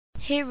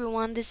Hey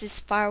everyone, this is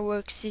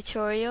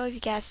FireworksTutorial. If you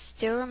guys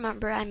still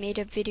remember, I made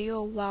a video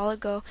a while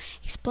ago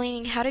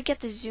explaining how to get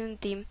the Zune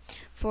theme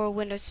for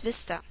Windows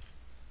Vista.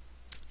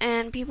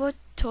 And people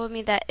told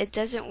me that it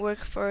doesn't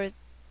work for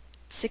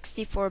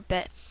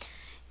 64-bit.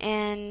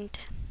 And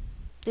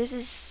this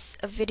is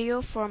a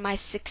video for my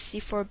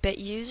 64-bit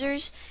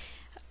users.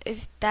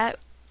 If that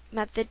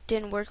method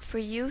didn't work for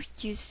you,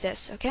 use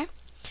this, okay?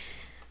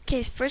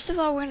 Okay, first of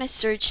all, we're going to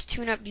search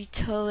TuneUp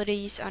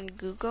Utilities on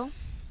Google.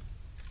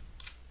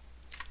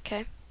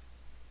 Okay,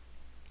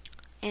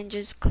 and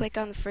just click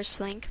on the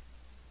first link.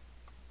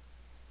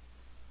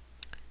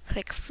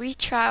 Click free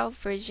trial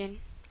version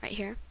right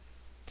here,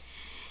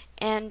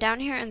 and down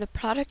here in the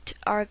product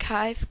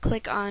archive,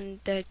 click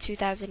on the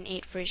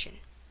 2008 version,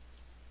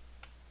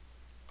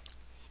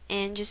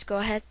 and just go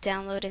ahead,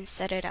 download, and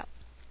set it up.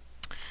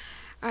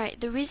 Alright,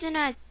 the reason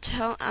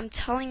I'm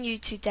telling you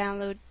to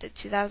download the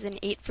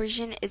 2008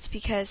 version is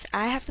because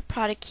I have the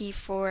product key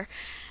for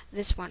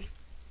this one.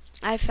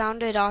 I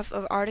found it off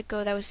of an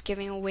article that was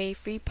giving away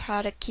free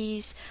product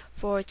keys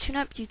for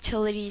TuneUp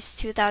Utilities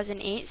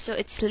 2008, so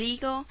it's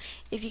legal.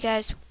 If you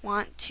guys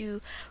want to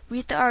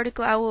read the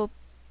article, I will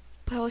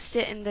post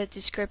it in the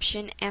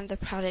description and the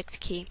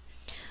product key.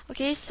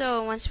 Okay,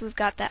 so once we've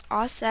got that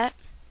all set,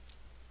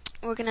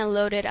 we're gonna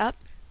load it up.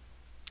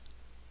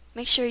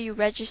 Make sure you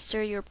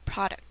register your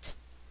product.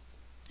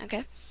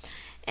 Okay,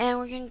 and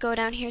we're gonna go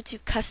down here to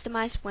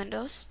customize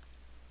Windows.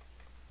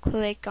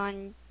 Click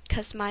on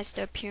customize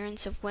the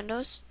appearance of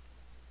Windows.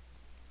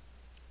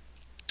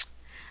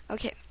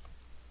 Okay,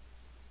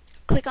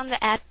 click on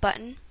the add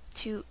button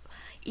to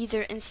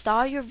either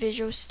install your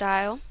visual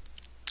style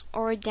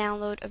or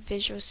download a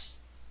visual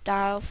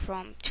style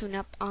from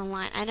TuneUp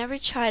online. I never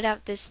tried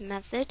out this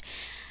method.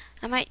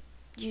 I might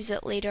use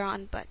it later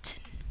on, but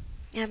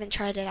I haven't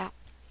tried it out.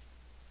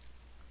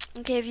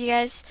 Okay, if you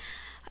guys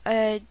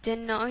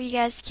didn't know, you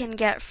guys can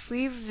get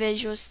free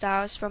visual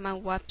styles from my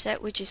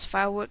website, which is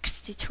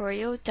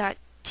FireworksTutorial.tk,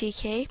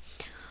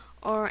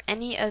 or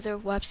any other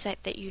website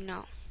that you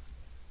know.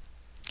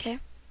 Okay,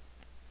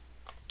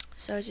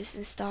 so just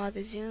install the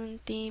Zune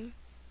theme,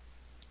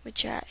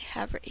 which I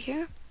have right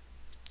here,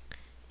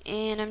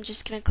 and I'm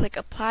just gonna click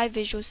apply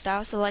visual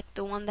style, select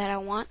the one that I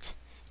want,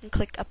 and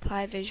click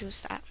apply visual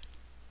style.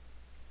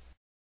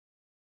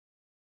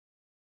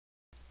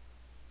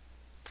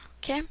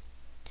 Okay,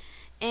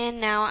 and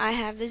now I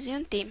have the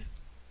Zune theme.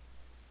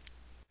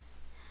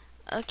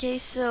 Okay,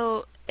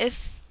 so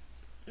if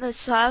the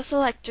Style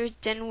Selector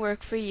didn't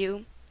work for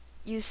you,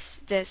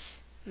 use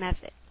this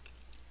method.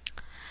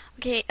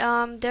 Okay,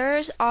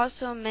 there's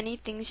also many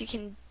things you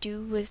can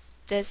do with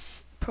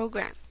this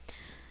program.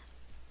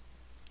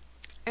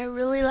 I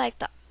really like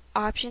the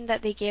option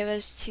that they gave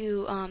us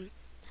to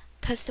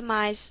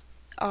customize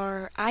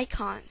our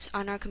icons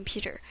on our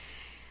computer,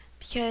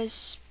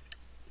 because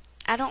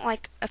I don't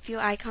like a few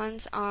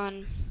icons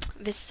on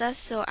Vista,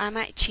 so I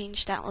might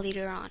change that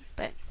later on,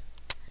 but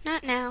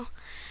not now.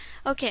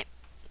 Okay,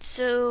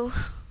 so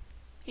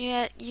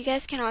yeah, you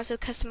guys can also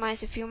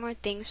customize a few more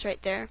things right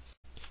there.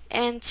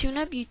 And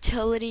TuneUp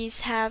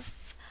Utilities have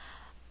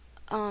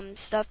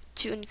stuff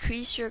to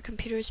increase your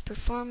computer's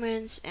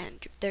performance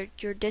and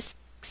your disk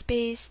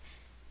space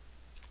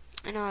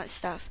and all that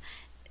stuff.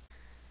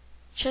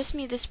 Trust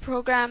me, this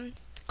program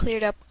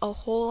cleared up a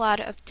whole lot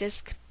of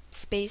disk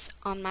space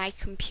on my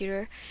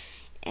computer,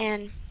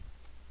 and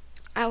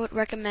I would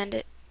recommend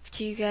it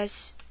to you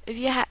guys. If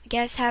you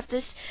guys have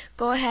this,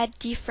 go ahead,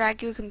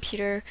 defrag your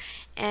computer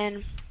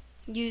and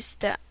use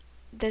the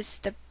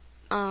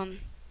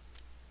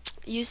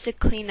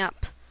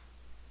cleanup,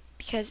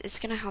 because it's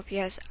gonna help you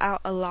guys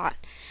out a lot.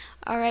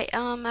 Alright,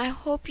 I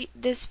hope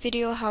this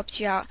video helps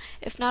you out.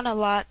 If not a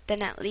lot,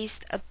 then at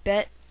least a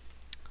bit,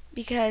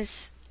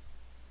 because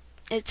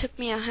it took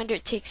me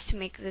 100 takes to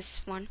make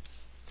this one.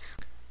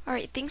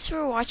 Alright, thanks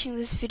for watching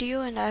this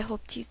video, and I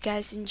hope you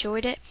guys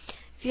enjoyed it.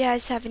 If you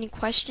guys have any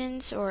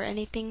questions or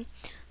anything,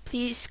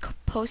 please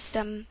post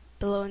them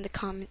below in the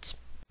comments.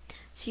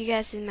 See you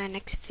guys in my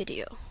next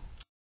video.